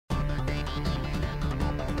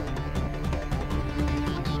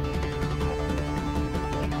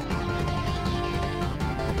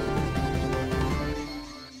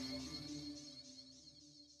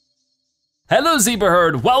Hello Zebra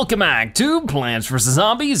Herd, welcome back to Plants vs.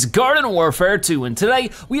 Zombies Garden Warfare 2, and today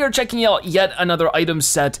we are checking out yet another item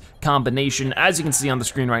set combination. As you can see on the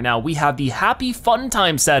screen right now, we have the Happy Fun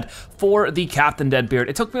Time set for the Captain Deadbeard.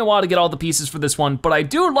 It took me a while to get all the pieces for this one, but I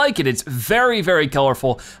do like it. It's very, very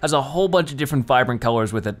colorful, has a whole bunch of different vibrant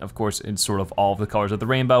colors with it. Of course, it's sort of all of the colors of the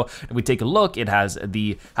rainbow. If we take a look, it has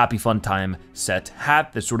the Happy Fun Time set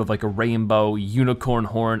hat that's sort of like a rainbow unicorn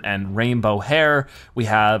horn and rainbow hair. We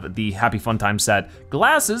have the Happy Fun Time set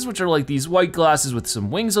glasses, which are like these white glasses with some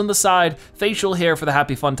wings on the side. Facial hair for the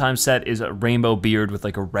Happy Fun Time set is a rainbow beard with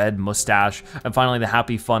like a red mustache. And finally, the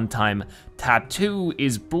Happy Fun Time tattoo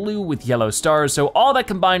is blue with yellow stars. So all that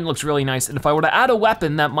combined looks really nice. And if I were to add a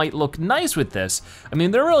weapon that might look nice with this, I mean,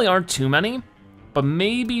 there really aren't too many, but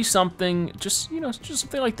maybe something, just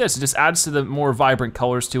something like this. It just adds to the more vibrant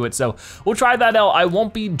colors to it. So we'll try that out. I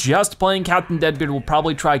won't be just playing Captain Deadbeard. We'll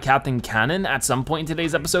probably try Captain Cannon at some point in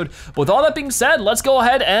today's episode. But with all that being said, let's go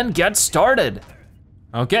ahead and get started.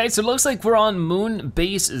 Okay, so it looks like we're on Moon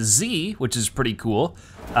Base Z, which is pretty cool.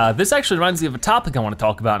 This actually reminds me of a topic I want to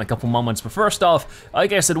talk about in a couple moments, but first off,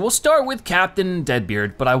 like I said, we'll start with Captain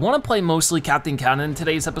Deadbeard, but I want to play mostly Captain Cannon in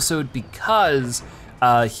today's episode because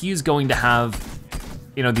he's going to have,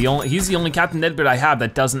 he's the only Captain Deadbeard I have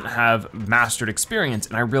that doesn't have mastered experience,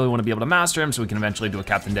 and I really want to be able to master him so we can eventually do a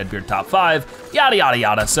Captain Deadbeard top 5, yada, yada,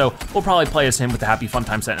 yada. So we'll probably play as him with the Happy Fun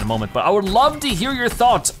Time set in a moment, but I would love to hear your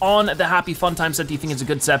thoughts on the Happy Fun Time set. Do you think it's a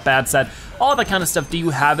good set, bad set, all that kind of stuff? Do you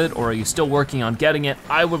have it, or are you still working on getting it?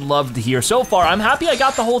 I would love to hear. So far, I'm happy I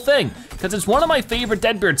got the whole thing, because it's one of my favorite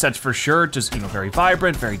Deadbeard sets for sure. Just, very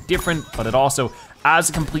vibrant, very different, but it also, as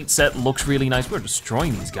a complete set, looks really nice. We're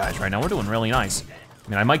destroying these guys right now. We're doing really nice. I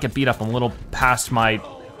mean, I might get beat up a little past my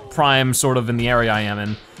prime, sort of in the area I am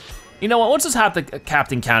in. You know what, let's just have the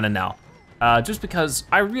Captain Cannon now. Just because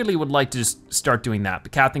I really would like to just start doing that. The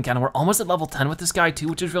Captain Cannon, we're almost at level 10 with this guy too,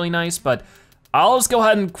 which is really nice, but I'll just go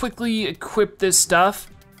ahead and quickly equip this stuff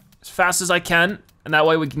as fast as I can, and that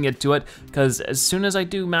way we can get to it, because as soon as I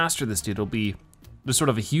do master this dude, it'll be just sort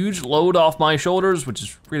of a huge load off my shoulders, which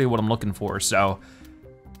is really what I'm looking for, so.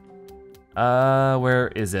 Where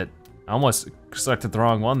is it? I almost selected the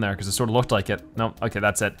wrong one there because it sort of looked like it. No, okay,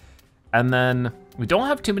 that's it. And then we don't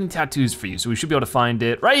have too many tattoos for you, so we should be able to find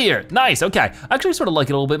it right here. Nice, okay. I actually sort of like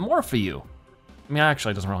it a little bit more for you. I mean,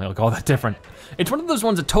 actually, it doesn't really look all that different. It's one of those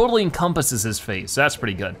ones that totally encompasses his face, so that's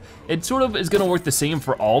pretty good. It sort of is gonna work the same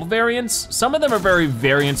for all variants. Some of them are very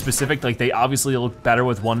variant specific, like they obviously look better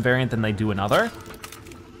with one variant than they do another,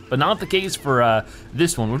 but not the case for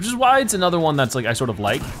this one, which is why it's another one that's like, I sort of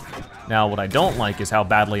like. Now, what I don't like is how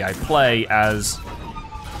badly I play as,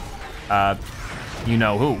 you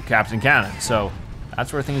know who, Captain Cannon. So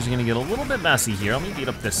that's where things are gonna get a little bit messy here. Let me beat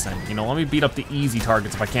up this thing. Let me beat up the easy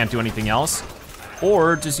targets if I can't do anything else.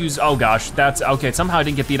 Or just use, oh gosh, that's, okay, somehow I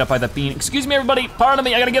didn't get beat up by that bean. Excuse me, everybody, pardon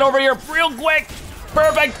me, I gotta get over here real quick.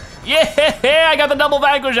 Perfect, yeah, I got the double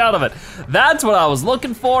vanquish out of it. That's what I was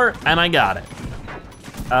looking for, and I got it.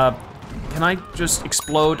 Can I just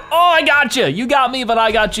explode? Oh, I got you. You got me, but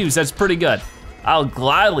I got you. So that's pretty good. I'll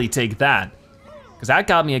gladly take that. Because that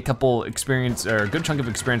got me a couple experience, or a good chunk of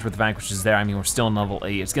experience with the vanquishes there. I mean, we're still in level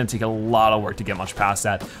 8. It's gonna take a lot of work to get much past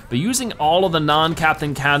that. But using all of the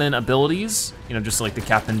non-Captain Cannon abilities, just like the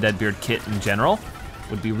Captain Deadbeard kit in general,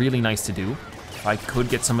 would be really nice to do. If I could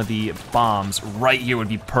get some of the bombs right here would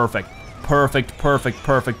be perfect. Perfect, perfect,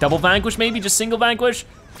 perfect. Double vanquish maybe, just single vanquish?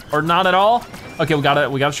 Or not at all? Okay, we got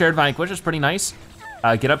a shared vanquish, that's pretty nice.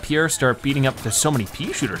 Get up here, start beating up, there's so many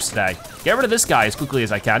pea shooters today. Get rid of this guy as quickly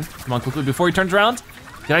as I can. Come on, quickly, before he turns around.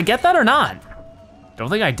 Did I get that or not? Don't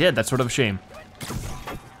think I did, that's sort of a shame.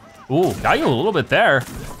 Ooh, got you a little bit there.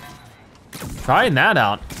 Trying that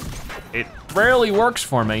out. It rarely works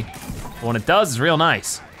for me, but when it does, it's real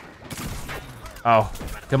nice. Oh,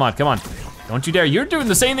 come on, come on. Don't you dare, you're doing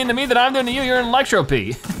the same thing to me that I'm doing to you, you're an electro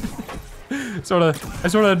pea. I sort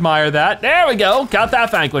of admire that. There we go, got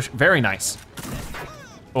that vanquish, very nice.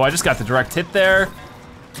 Oh, I just got the direct hit there.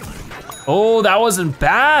 Oh, that wasn't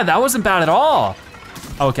bad at all.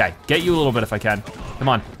 Okay, get you a little bit if I can. Come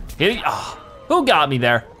on, hit it. Oh, who got me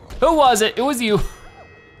there? Who was it? It was you.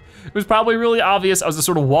 It was probably really obvious. I was just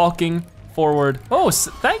sort of walking forward. Oh,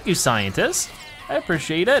 thank you, scientist. I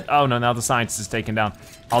appreciate it. Oh no, now the scientist is taken down.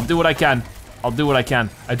 I'll do what I can. I'll do what I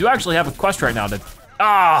can. I do actually have a quest right now to,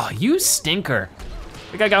 you stinker.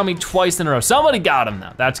 I think I got me twice in a row. Somebody got him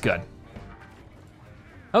though, that's good.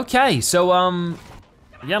 Okay, so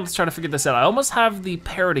yeah, let's try to figure this out. I almost have the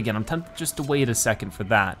parrot again. I'm tempted just to wait a second for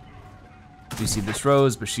that. You see this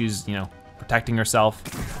Rose, but she's, protecting herself.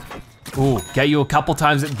 Ooh, get you a couple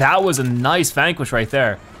times. That was a nice vanquish right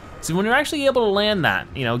there. So when you're actually able to land that,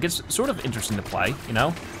 you know, it gets sort of interesting to play, you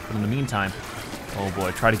know? But in the meantime, oh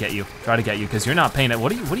boy, try to get you, because you're not paying it.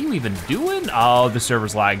 What are you even doing? Oh, the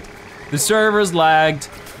server's lagged. The server's lagged.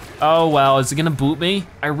 Oh well, is it gonna boot me?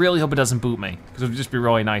 I really hope it doesn't boot me, because it would just be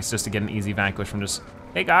really nice just to get an easy vanquish from just,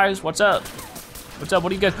 hey guys, what's up? What's up, what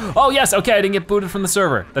do you guys? Oh yes, okay, I didn't get booted from the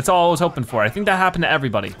server. That's all I was hoping for. I think that happened to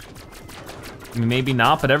everybody. I mean, maybe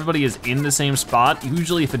not, but everybody is in the same spot.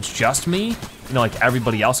 Usually if it's just me, you know, like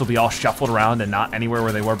everybody else will be all shuffled around and not anywhere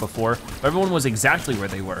where they were before. But everyone was exactly where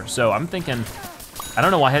they were. So I'm thinking, I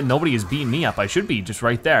don't know why nobody is beating me up. I should be just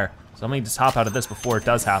right there. So let me just hop out of this before it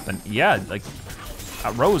does happen. Yeah, like,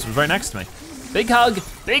 Rose was right next to me. Big hug,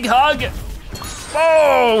 big hug.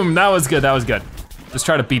 Boom, that was good, that was good. Just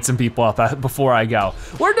try to beat some people up before I go.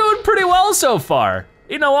 We're doing pretty well so far.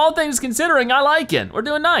 You know, all things considering, I like it. We're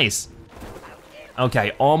doing nice.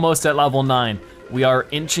 Okay, almost at level 9. We are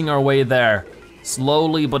inching our way there.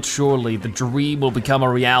 Slowly but surely, the dream will become a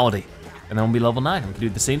reality. And then we'll be level 9. We can do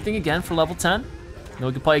the same thing again for level 10. And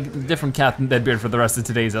we can play a different Captain Deadbeard for the rest of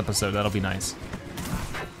today's episode. That'll be nice.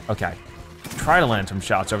 Okay, try to land some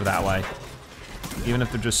shots over that way. Even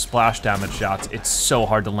if they're just splash damage shots, it's so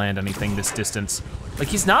hard to land anything this distance. Like,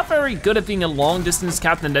 he's not very good at being a long distance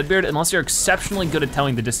Captain Deadbeard unless you're exceptionally good at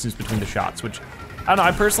telling the distance between the shots, which I don't know,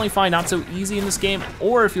 I personally find not so easy in this game,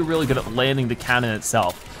 or if you're really good at landing the cannon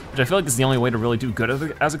itself, which I feel like is the only way to really do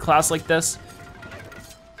good as a class like this.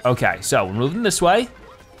 Okay, so we're moving this way.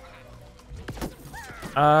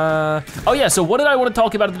 Oh yeah, so what did I want to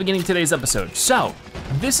talk about at the beginning of today's episode? So,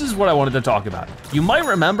 this is what I wanted to talk about. You might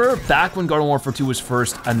remember back when Garden Warfare 2 was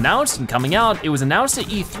first announced and coming out, it was announced at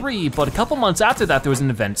E3, but a couple months after that, there was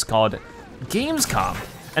an event called Gamescom.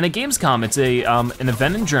 And at Gamescom, it's an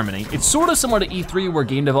event in Germany. It's sort of similar to E3 where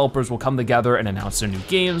game developers will come together and announce their new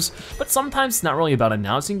games, but sometimes it's not really about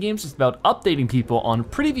announcing games, it's about updating people on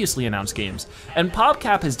previously announced games. And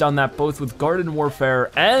PopCap has done that both with Garden Warfare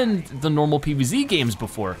and the normal PvZ games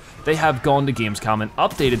before. They have gone to Gamescom and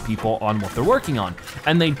updated people on what they're working on.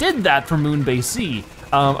 And they did that for Moonbase Z.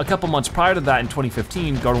 A couple months prior to that in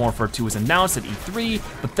 2015, Garden Warfare 2 was announced at E3,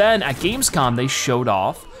 but then at Gamescom, they showed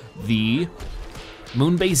off the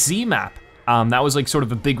Moonbase Z map. That was like sort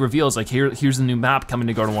of a big reveal. It's like, here's the new map coming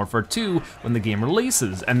to Garden Warfare 2 when the game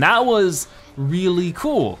releases. And that was really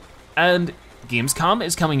cool. And Gamescom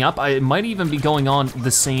is coming up. It might even be going on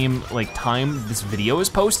the same like time this video is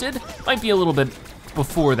posted. Might be a little bit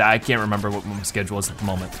before that. I can't remember what my schedule is at the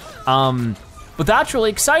moment. But that's really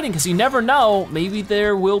exciting because you never know, maybe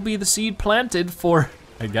there will be the seed planted for,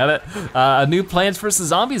 I get it, a new Plants vs.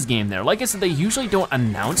 Zombies game there. Like I said, they usually don't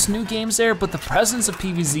announce new games there, but the presence of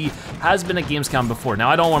PvZ has been at Gamescom before. Now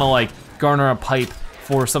I don't wanna like garner a pipe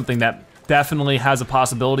for something that definitely has a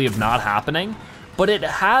possibility of not happening, but it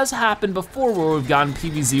has happened before where we've gotten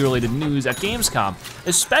PvZ related news at Gamescom.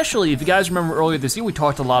 Especially if you guys remember earlier this year, we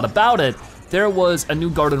talked a lot about it. There was a new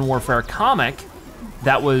Garden Warfare comic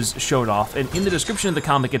that was showed off, and in the description of the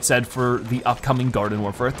comic it said for the upcoming Garden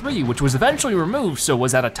Warfare 3, which was eventually removed, so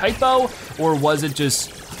was that a typo, or was it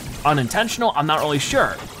just unintentional? I'm not really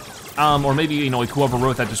sure. Or maybe, you know, like whoever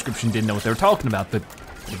wrote that description didn't know what they were talking about, but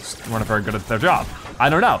they just weren't very good at their job. I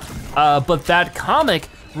don't know. But that comic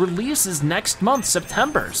releases next month,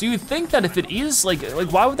 September. So you'd think that if it is, like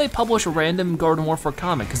why would they publish a random Garden Warfare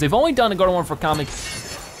comic? Because they've only done a Garden Warfare comic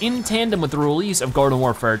in tandem with the release of Garden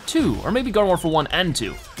Warfare 2, or maybe Garden Warfare 1 and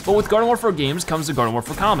 2. But with Garden Warfare games comes the Garden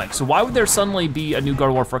Warfare comic. So why would there suddenly be a new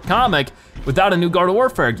Garden Warfare comic without a new Garden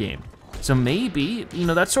Warfare game? So maybe, you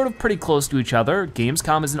know, that's sort of pretty close to each other.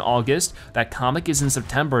 Gamescom is in August, that comic is in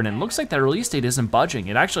September, and it looks like that release date isn't budging.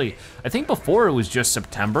 It actually, I think before it was just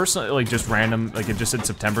September, so like just random, like it just said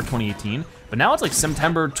September 2018, but now it's like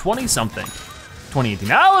September 20-something, 2018.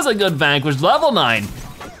 That was a good vanquish, level 9.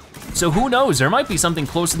 So who knows, there might be something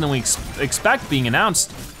closer than we expect being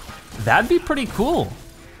announced. That'd be pretty cool.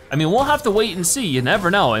 I mean, we'll have to wait and see, you never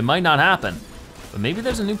know, it might not happen. But maybe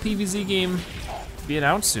there's a new PvZ game to be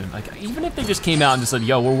announced soon. Like, even if they just came out and just said,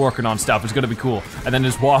 yo, we're working on stuff, it's gonna be cool, and then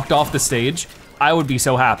just walked off the stage, I would be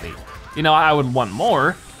so happy. You know, I would want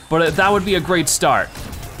more, but that would be a great start,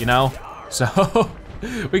 you know? So,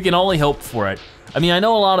 we can only hope for it. I mean, I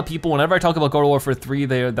know a lot of people, whenever I talk about Garden Warfare 3,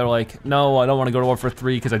 they're like, no, I don't want to go to Warfare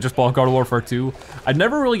 3 because I just bought Garden Warfare 2. I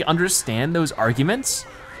never really understand those arguments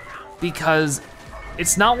because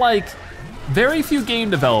it's not like, very few game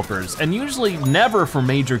developers, and usually never for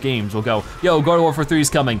major games, will go, yo, Garden Warfare 3 is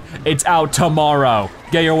coming, it's out tomorrow,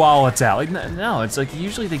 get your wallets out. Like, no, it's like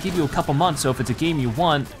usually they give you a couple months, so if it's a game you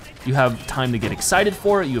want, you have time to get excited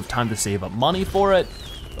for it, you have time to save up money for it.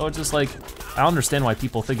 So it's just like, I don't understand why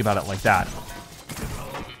people think about it like that.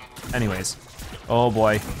 Anyways, oh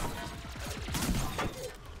boy.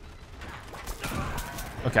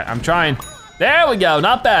 Okay, I'm trying. There we go,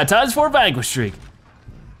 not bad. ×4 vanquish streak.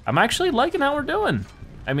 I'm actually liking how we're doing.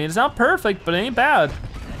 I mean, it's not perfect, but it ain't bad.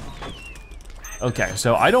 Okay,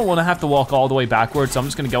 so I don't wanna have to walk all the way backwards, so I'm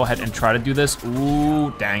just gonna go ahead and try to do this.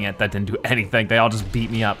 Ooh, dang it, that didn't do anything. They all just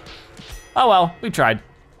beat me up. Oh well, we tried.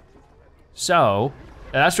 So,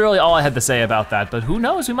 that's really all I had to say about that, but who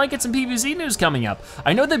knows, we might get some PvZ news coming up.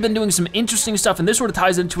 I know they've been doing some interesting stuff, and this sort of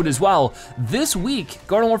ties into it as well. This week,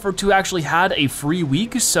 Garden Warfare 2 actually had a free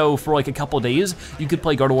week, so for like a couple days, you could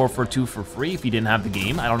play Garden Warfare 2 for free if you didn't have the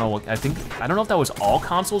game. I don't know if that was all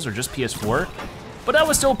consoles or just PS4, but that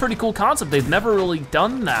was still a pretty cool concept. They've never really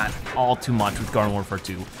done that all too much with Garden Warfare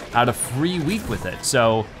 2. Had a free week with it.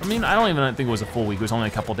 So, I mean, I don't even think it was a full week, it was only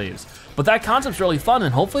a couple days. But that concept's really fun,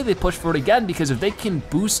 and hopefully they push for it again, because if they can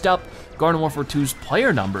boost up Garden Warfare 2's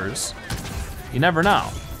player numbers, you never know.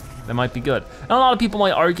 That might be good. And a lot of people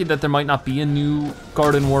might argue that there might not be a new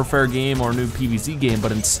Garden Warfare game or a new PvZ game,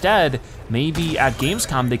 but instead, maybe at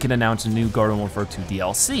Gamescom they can announce a new Garden Warfare 2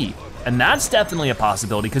 DLC. And that's definitely a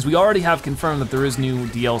possibility, because we already have confirmed that there is new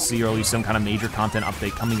DLC, or at least some kind of major content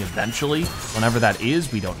update coming eventually. Whenever that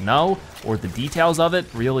is, we don't know, or the details of it,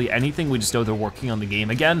 really anything. We just know they're working on the game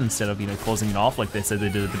again instead of, closing it off like they said they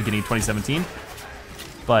did at the beginning of 2017.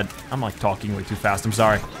 But I'm like talking way too fast, I'm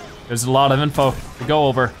sorry. There's a lot of info to go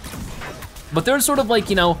over. But there's sort of like,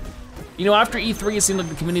 after E3, it seemed like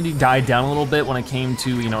the community died down a little bit when it came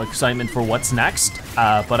to, excitement for what's next.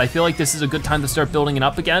 But I feel like this is a good time to start building it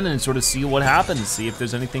up again and sort of see what happens, see if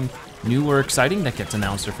there's anything new or exciting that gets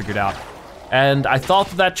announced or figured out. And I thought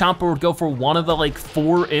that Chomper would go for one of the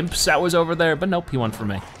 4 imps that was over there, but nope, he went for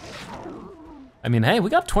me. I mean, hey, we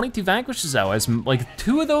got 22 vanquishes though, as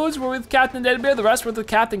 2 of those were with Captain Deadbeard, the rest were with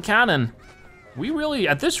Captain Cannon. We really,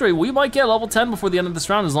 at this rate, we might get level 10 before the end of this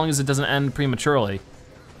round, as long as it doesn't end prematurely.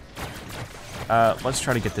 Let's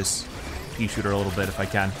try to get this pea shooter a little bit if I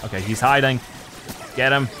can. Okay, he's hiding.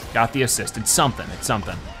 Get him, got the assist. It's something.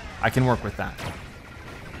 I can work with that.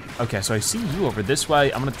 Okay, so I see you over this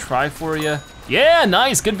way. I'm gonna try for you. Yeah,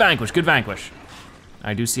 nice, good vanquish.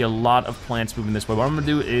 I do see a lot of plants moving this way. What I'm gonna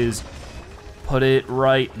do is put it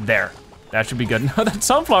right there. That should be good. No, that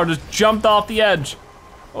sunflower just jumped off the edge.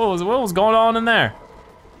 Oh, what was going on in there?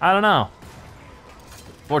 I don't know.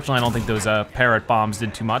 Fortunately, I don't think those parrot bombs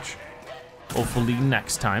did too much. Hopefully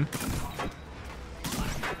next time.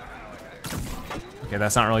 Okay,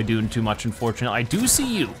 that's not really doing too much, unfortunately. I do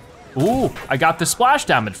see you. Ooh, I got the splash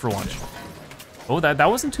damage for once. Oh, that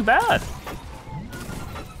wasn't too bad.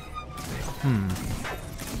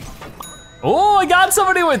 Oh, I got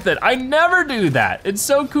somebody with it. I never do that. It's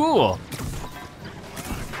so cool.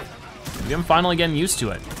 Maybe I'm finally getting used to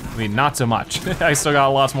it. I mean, not so much. I still got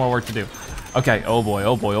lots more work to do. Okay, oh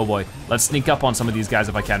boy. Let's sneak up on some of these guys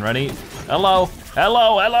if I can. Ready? Hello.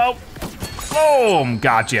 Boom,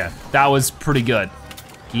 gotcha. That was pretty good.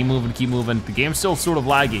 Keep moving. The game's still sort of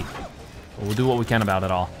laggy, but we'll do what we can about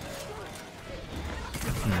it all.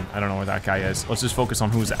 I don't know where that guy is. Let's just focus on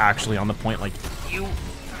who's actually on the point, like you.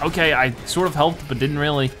 Okay, I sort of helped, but didn't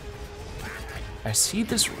really. I see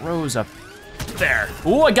this rose up there.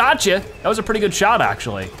 Ooh, I got you. That was a pretty good shot,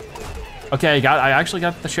 actually. Okay, I actually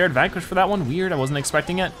got the shared vanquish for that one. Weird, I wasn't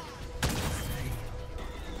expecting it.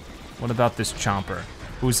 What about this chomper?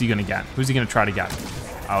 Who's he gonna get? Who's he gonna try to get?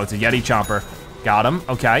 Oh, it's a Yeti chomper. Got him,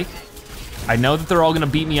 okay. I know that they're all gonna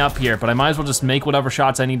beat me up here, but I might as well just make whatever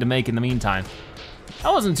shots I need to make in the meantime.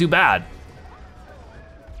 That wasn't too bad.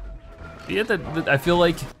 Yeah, I feel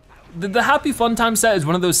like the Happy Fun Time set is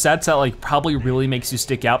one of those sets that probably really makes you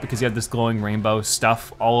stick out because you have this glowing rainbow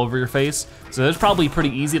stuff all over your face. So it's probably pretty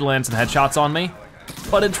easy to land some headshots on me,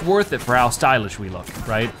 but it's worth it for how stylish we look,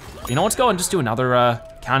 right? You know, let's go and just do another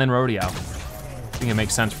cannon rodeo. I think it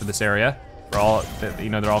makes sense for this area. They're all,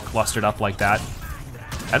 they're all clustered up like that.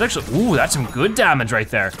 That's actually, ooh, that's some good damage right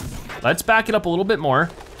there. Let's back it up a little bit more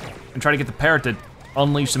and try to get the parrot to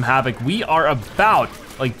unleash some havoc. We are about,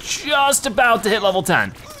 just about to hit level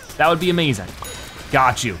 10. That would be amazing.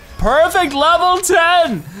 Got you. Perfect level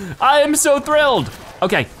 10! I am so thrilled.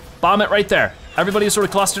 Okay, bomb it right there. Everybody is sort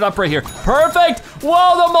of clustered up right here. Perfect!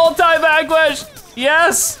 Whoa, the multi-vanquish!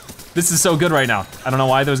 Yes! This is so good right now. I don't know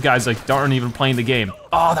why those guys aren't even playing the game.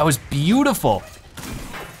 Oh, that was beautiful.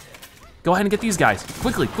 Go ahead and get these guys.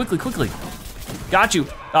 Quickly. Got you.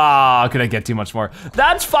 Ah, could I get too much more?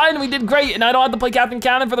 That's fine, we did great, and I don't have to play Captain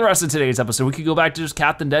Cannon for the rest of today's episode. We could go back to just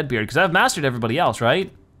Captain Deadbeard, because I've mastered everybody else,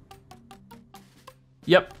 right?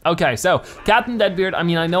 Yep, okay, so Captain Deadbeard, I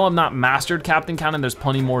mean, I know I'm not mastered Captain Cannon, there's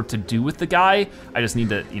plenty more to do with the guy. I just need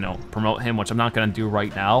to, promote him, which I'm not gonna do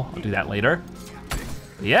right now. I'll do that later.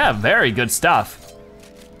 Yeah, very good stuff.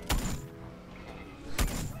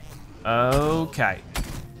 Okay,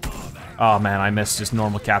 Oh man, I miss just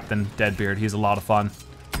normal Captain Deadbeard. He's a lot of fun.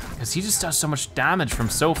 Because he just does so much damage from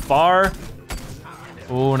so far.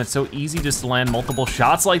 Oh, and it's so easy just to land multiple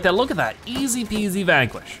shots like that. Look at that, easy peasy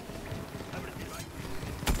vanquish.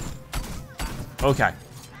 Okay,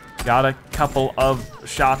 got a couple of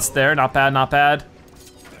shots there, not bad, not bad.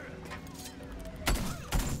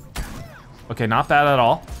 Okay, not bad at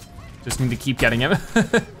all. Just need to keep getting him.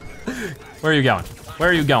 Where are you going? Where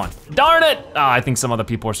are you going? Darn it! Oh, I think some other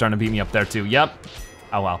people are starting to beat me up there too, yep.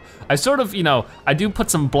 Oh well. I sort of, you know, I do put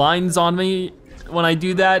some blinds on me when I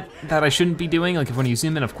do that I shouldn't be doing. Like when you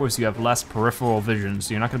zoom in, of course you have less peripheral vision,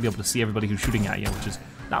 so you're not gonna be able to see everybody who's shooting at you, which is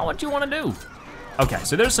not what you wanna do. Okay,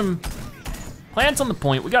 so there's some plants on the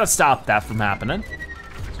point. We gotta stop that from happening.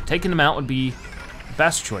 So taking them out would be the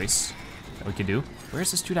best choice that we could do. Where's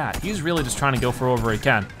this dude at? He's really just trying to go for whoever he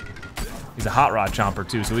can. He's a hot rod chomper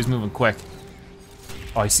too, so he's moving quick.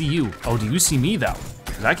 Oh, I see you. Oh, do you see me though?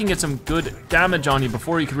 Because I can get some good damage on you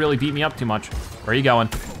before you could really beat me up too much. Where are you going?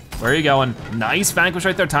 Where are you going? Nice vanquish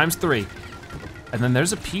right there, ×3. And then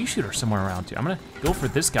there's a pea shooter somewhere around too. I'm gonna go for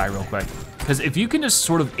this guy real quick. Because if you can just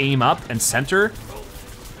sort of aim up and center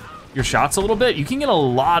your shots a little bit, you can get a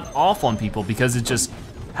lot off on people because it's just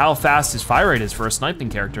how fast his fire rate is for a sniping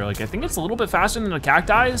character. Like I think it's a little bit faster than the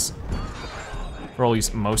cacti's. For at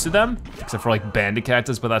least most of them, except for like bandit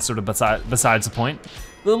cactus, but that's sort of besides the point.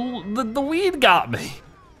 The weed got me.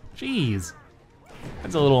 Jeez,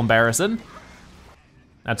 that's a little embarrassing.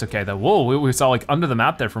 That's okay though. Whoa, we saw like under the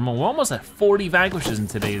map there from, we're almost at 40 vanquishes in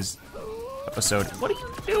today's episode. What are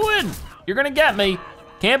you doing? You're gonna get me.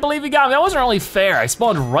 Can't believe you got me. That wasn't really fair. I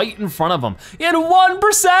spawned right in front of him. He had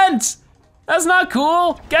 1%. That's not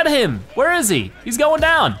cool. Get him. Where is he? He's going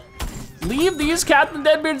down. Leave these Captain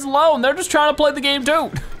Deadbeards alone. They're just trying to play the game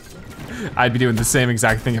too. I'd be doing the same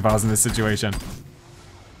exact thing if I was in this situation.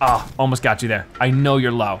 Ah, oh, almost got you there. I know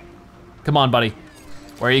you're low. Come on, buddy.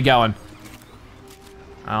 Where are you going?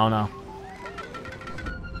 I don't know.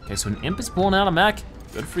 Okay, so an imp is pulling out a mech.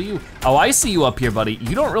 Good for you. Oh, I see you up here, buddy.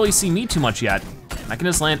 You don't really see me too much yet. I can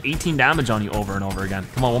just land 18 damage on you over and over again.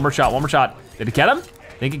 Come on, one more shot, one more shot. Did it get him?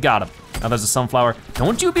 I think it got him. Now there's a sunflower.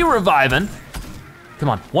 Don't you be reviving. Come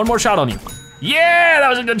on, one more shot on you. Yeah, that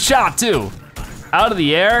was a good shot too. Out of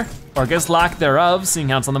the air, or I guess lack thereof, seeing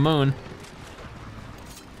how it's on the moon.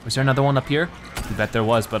 Was there another one up here? I bet there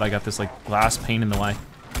was, but I got this like glass pane in the way.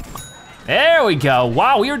 There we go.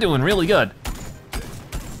 Wow, we were doing really good.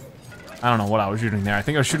 I don't know what I was shooting there. I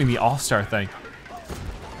think I was shooting the all-star thing.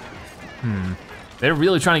 They're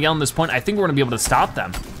really trying to get on this point. I think we're gonna be able to stop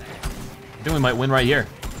them. I think we might win right here.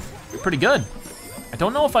 We're pretty good. I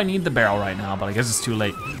don't know if I need the barrel right now, but I guess it's too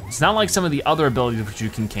late. It's not like some of the other abilities which you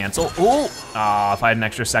can cancel. Oh, if I had an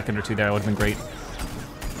extra second or two there, it would've been great.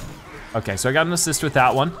 Okay, so I got an assist with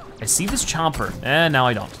that one. I see this chomper, and now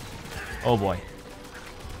I don't. Oh boy.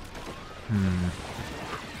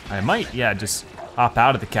 I might, yeah, just hop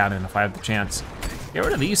out of the cannon if I have the chance. Get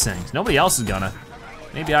rid of these things. Nobody else is gonna.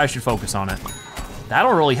 Maybe I should focus on it.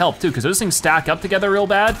 That'll really help too, because those things stack up together real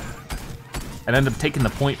bad and end up taking the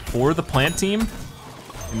point for the plant team.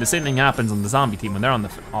 And the same thing happens on the zombie team when they're on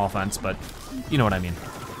the offense, but you know what I mean.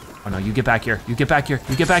 Oh no, you get back here, you get back here,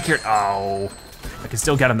 you get back here. Oh, I can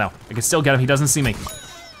still get him though. I can still get him, he doesn't see me.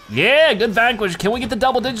 Yeah, good vanquish. Can we get the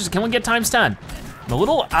double digits? Can we get ×10? I'm a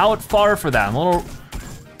little out far for that. I'm a little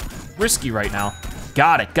risky right now.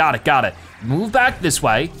 Got it, got it, got it. Move back this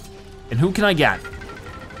way, and who can I get?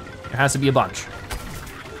 There has to be a bunch.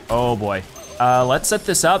 Oh boy. Let's set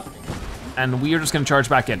this up, and we are just gonna charge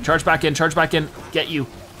back in. Charge back in, charge back in, get you.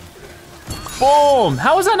 Boom,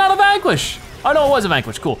 how is that not a vanquish? Oh no, it was a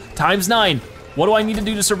vanquish, cool. ×9, what do I need to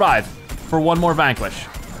do to survive for one more vanquish?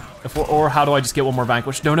 Or how do I just get one more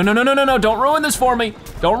vanquish? No, no, no, no, no, no, no, don't ruin this for me.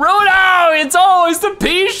 Don't ruin, oh, it's always the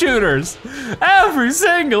pea shooters. Every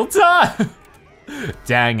single time.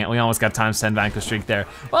 Dang it, we almost got ×10 vanquish streak there.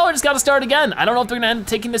 Well, we just gotta start again. I don't know if they're gonna end up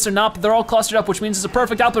taking this or not, but they're all clustered up, which means it's a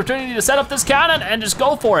perfect opportunity to set up this cannon and just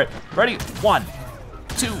go for it. Ready, 1,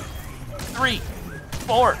 2, 3,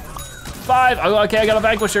 4, 5. Oh, okay, I got a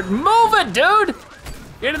vanquisher. Move it, dude.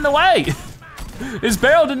 Get in the way. His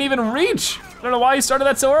barrel didn't even reach. I don't know why he started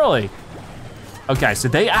that so early. Okay, so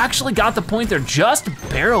they actually got the point. They're just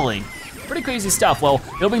barreling. Pretty crazy stuff. Well,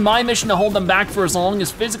 it'll be my mission to hold them back for as long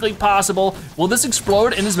as physically possible. Will this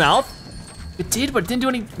explode in his mouth? It did, but it didn't do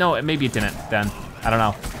any, no, maybe it didn't then. I don't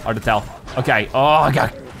know, hard to tell. Okay, oh, I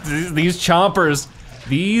got these chompers.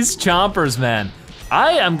 These chompers, man.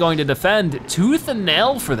 I am going to defend tooth and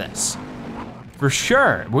nail for this. For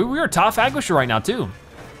sure, we are top vanquisher right now too.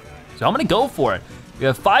 So I'm gonna go for it. We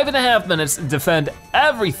have 5.5 minutes to defend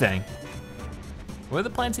everything. Where the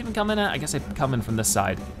plants even come in at? I guess they come in from this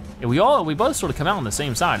side. Yeah, we both sort of come out on the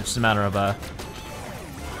same side. It's just a matter of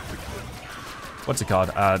what's it called?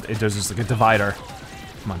 There's just like a divider.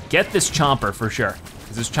 Come on, get this chomper for sure.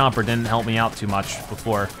 Because this chomper didn't help me out too much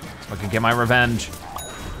before. So I can get my revenge.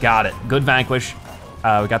 Got it, good vanquish.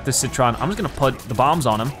 We got this Citron. I'm just gonna put the bombs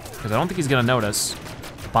on him because I don't think he's gonna notice.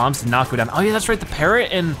 The bombs did not go down. Oh yeah, that's right, the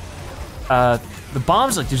parrot and the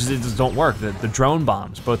bombs like just don't work. The drone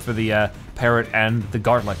bombs, both for the parrot and the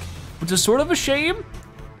garlic, which is sort of a shame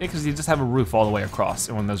because you just have a roof all the way across,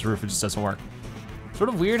 and when there's a roof, it just doesn't work. Sort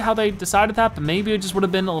of weird how they decided that, but maybe it just would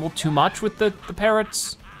have been a little too much with the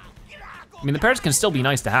parrots. I mean, the parrots can still be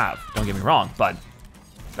nice to have, don't get me wrong, but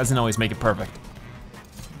doesn't always make it perfect.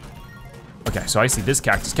 Okay, so I see this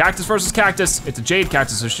cactus. Cactus versus cactus. It's a jade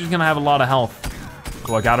cactus, so she's gonna have a lot of health.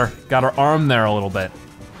 Oh, I got her arm there a little bit.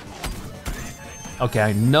 Okay,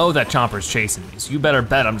 I know that chomper's chasing me, so you better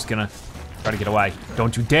bet I'm just gonna try to get away.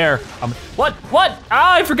 Don't you dare. What?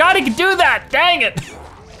 Ah, I forgot he could do that, dang it.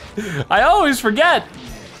 I always forget.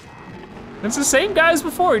 It's the same guy as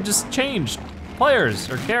before, he just changed players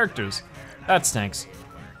or characters. That stinks.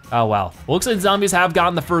 Oh wow. Well, looks like zombies have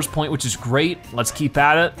gotten the first point, which is great. Let's keep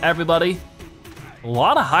at it, everybody. A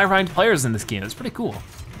lot of high-ranked players in this game, it's pretty cool.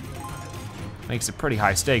 Makes it pretty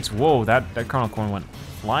high stakes. Whoa, that kernel corn went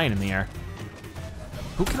flying in the air.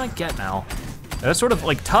 Who can I get now? That's sort of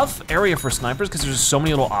like tough area for snipers because there's just so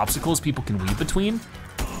many little obstacles people can weave between.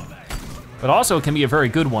 But also it can be a very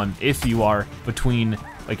good one if you are between,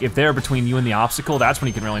 like if they're between you and the obstacle, that's when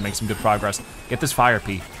you can really make some good progress. Get this fire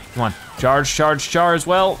pea. Come on, charge.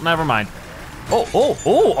 Well, never mind.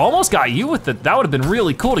 Oh, almost got you with the, that would have been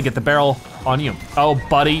really cool to get the barrel on you. Oh,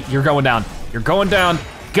 buddy, you're going down. You're going down.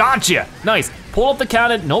 Gotcha, nice. Pull up the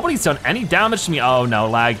cannon. Nobody's done any damage to me. Oh no,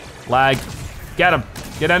 lag. Get him.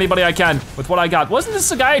 Get anybody I can with what I got. Wasn't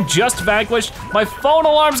this a guy I just vanquished? My phone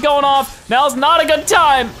alarm's going off. Now's not a good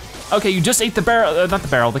time. Okay, you just ate the barrel, not the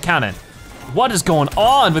barrel, the cannon. What is going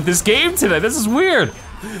on with this game today? This is weird.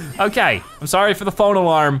 Okay, I'm sorry for the phone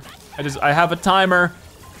alarm. I have a timer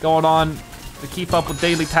going on to keep up with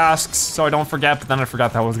daily tasks so I don't forget, but then I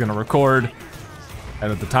forgot that I was gonna record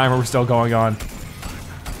and that the timer was still going on.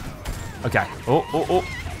 Okay, oh,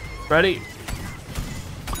 ready?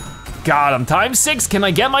 Got him, times 6, can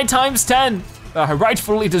I get my times 10? I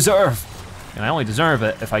rightfully deserve. And I only deserve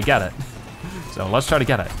it if I get it. So let's try to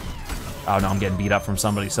get it. Oh no, I'm getting beat up from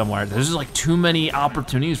somebody somewhere. There's just like too many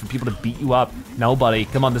opportunities for people to beat you up. Nobody,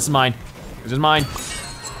 come on, this is mine. This is mine.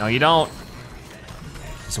 No, you don't.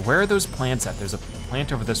 So where are those plants at? There's a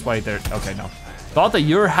plant over this way there. Okay, no. Thought that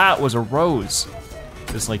your hat was a rose.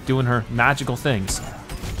 Just like doing her magical things.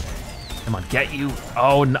 Come on, get you.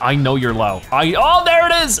 Oh, I know you're low. Oh, there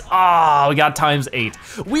it is. Ah, we got times 8.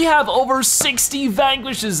 We have over 60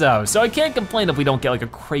 vanquishes though, so I can't complain if we don't get like a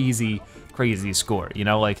crazy score, you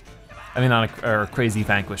know, like, I mean, on a crazy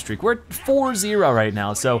vanquish streak. We're at 4-0 right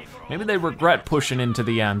now, so maybe they regret pushing into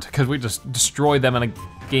the end because we just destroyed them in a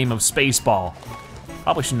game of Spaceball.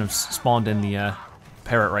 Probably shouldn't have spawned in the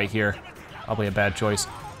parrot right here. Probably a bad choice.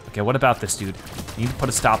 Okay, what about this dude? I need to put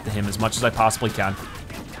a stop to him as much as I possibly can.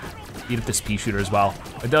 Beat up this pea shooter as well.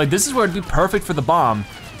 This is where it'd be perfect for the bomb.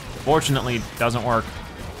 Fortunately, it doesn't work.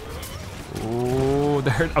 Ooh,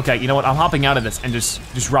 okay, you know what? I'm hopping out of this and just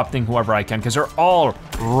disrupting whoever I can because they're all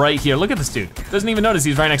right here. Look at this dude. Doesn't even notice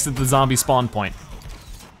he's right next to the zombie spawn point.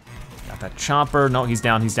 Got that chomper. No, he's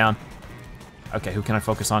down, he's down. Okay, who can I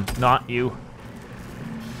focus on? Not you.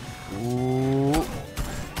 Ooh.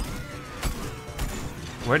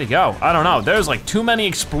 Where'd he go? I don't know. There's like too many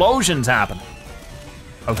explosions happening.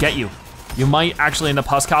 I'll get you. You might actually end up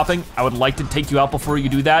husk hopping. I would like to take you out before you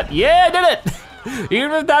do that. Yeah, I did it.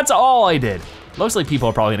 Even if that's all I did. Looks like people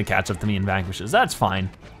are probably gonna catch up to me in vanquishes. That's fine.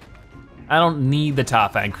 I don't need the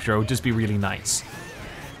top vanquisher, it would just be really nice.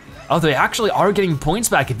 Oh, they actually are getting points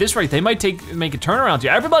back at this rate. They might make a turnaround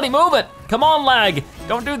here. Everybody move it. Come on, lag.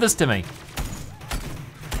 Don't do this to me.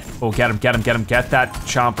 Oh, get him, get that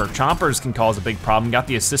chomper. Chompers can cause a big problem. Got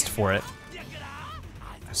the assist for it.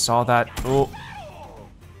 I saw that, oh.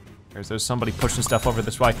 There's somebody pushing stuff over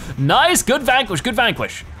this way. Nice, good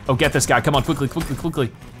vanquish. Oh, get this guy, come on,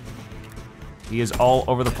 quickly. He is all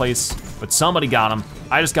over the place, but somebody got him.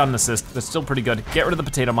 I just got an assist, that's still pretty good. Get rid of the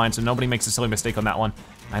potato mine so nobody makes a silly mistake on that one.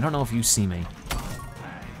 I don't know if you see me.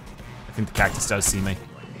 I think the cactus does see me.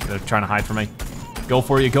 They're trying to hide from me. Go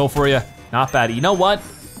for you. Not bad, you know what?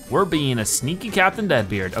 We're being a sneaky Captain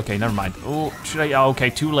Deadbeard. Okay, never mind. Oh, okay,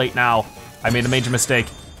 too late now. I made a major mistake.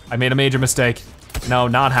 No,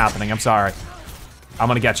 not happening, I'm sorry. I'm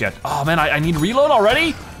gonna get you. Oh man, I need reload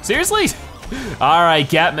already? Seriously? All right,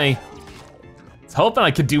 get me. I was hoping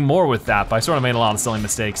I could do more with that, but I sort of made a lot of silly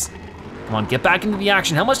mistakes. Come on, get back into the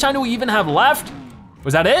action. How much time do we even have left?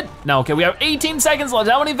 Was that it? No, okay, we have 18 seconds left.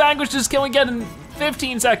 How many vanquishes can we get in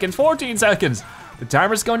 15 seconds, 14 seconds? The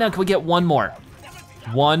timer's going down, can we get one more?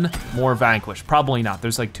 One more vanquish, probably not.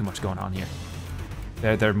 There's like too much going on here.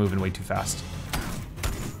 They're moving way too fast.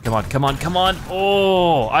 Come on, come on, come on.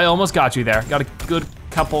 Oh, I almost got you there. Got a good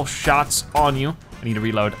couple shots on you. I need to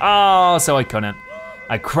reload. Oh, so I couldn't.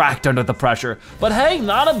 I cracked under the pressure. But hey,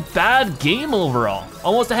 not a bad game overall.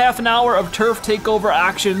 Almost a half an hour of turf takeover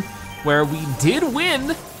action where we did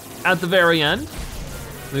win at the very end.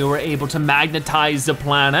 We were able to magnetize the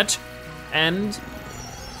planet and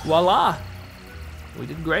voila, we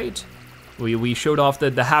did great. We showed off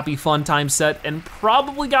the happy fun time set and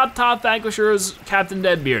probably got top vanquisher as Captain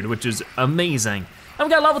Deadbeard, which is amazing. And we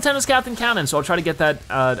got level 10 as Captain Cannon, so I'll try to get that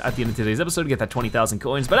at the end of today's episode to get that 20,000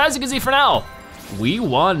 coins. But as you can see for now, we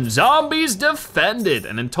won. Zombies defended.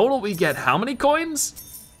 And in total we get how many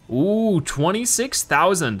coins? Ooh,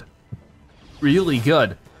 26,000. Really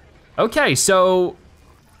good. Okay, so,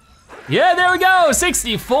 yeah, there we go,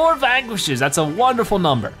 64 vanquishes. That's a wonderful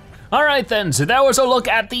number. All right then, so that was a look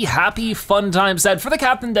at the happy fun time set for the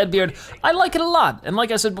Captain Deadbeard. I like it a lot, and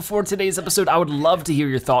like I said before, today's episode, I would love to hear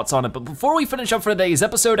your thoughts on it, but before we finish up for today's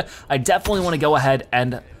episode, I definitely wanna go ahead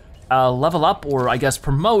and level up, or I guess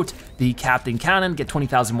promote the Captain Cannon, get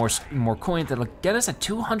 20,000 more coins. That'll get us at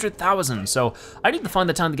 200,000. So I need to find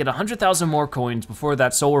the time to get 100,000 more coins before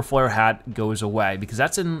that solar flare hat goes away, because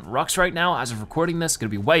that's in Rux right now. As of recording this, it's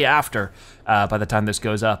gonna be way after by the time this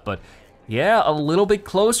goes up. But yeah, a little bit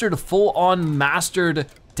closer to full on mastered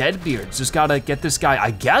Deadbeard. Just gotta get this guy,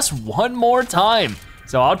 I guess, one more time.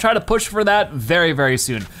 So I'll try to push for that very, very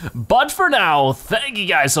soon. But for now, thank you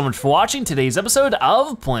guys so much for watching today's episode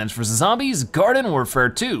of Plants vs. Zombies Garden Warfare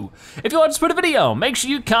 2. If you watched this video, make sure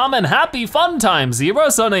you comment happy fun time,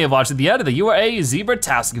 Zebra, so now you've watched at the end of the you are a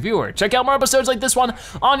Zebra-tastic viewer. Check out more episodes like this one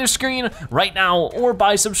on your screen right now, or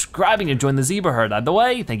by subscribing to join the Zebra Herd. Either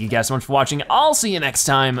way, thank you guys so much for watching. I'll see you next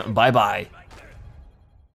time, bye-bye.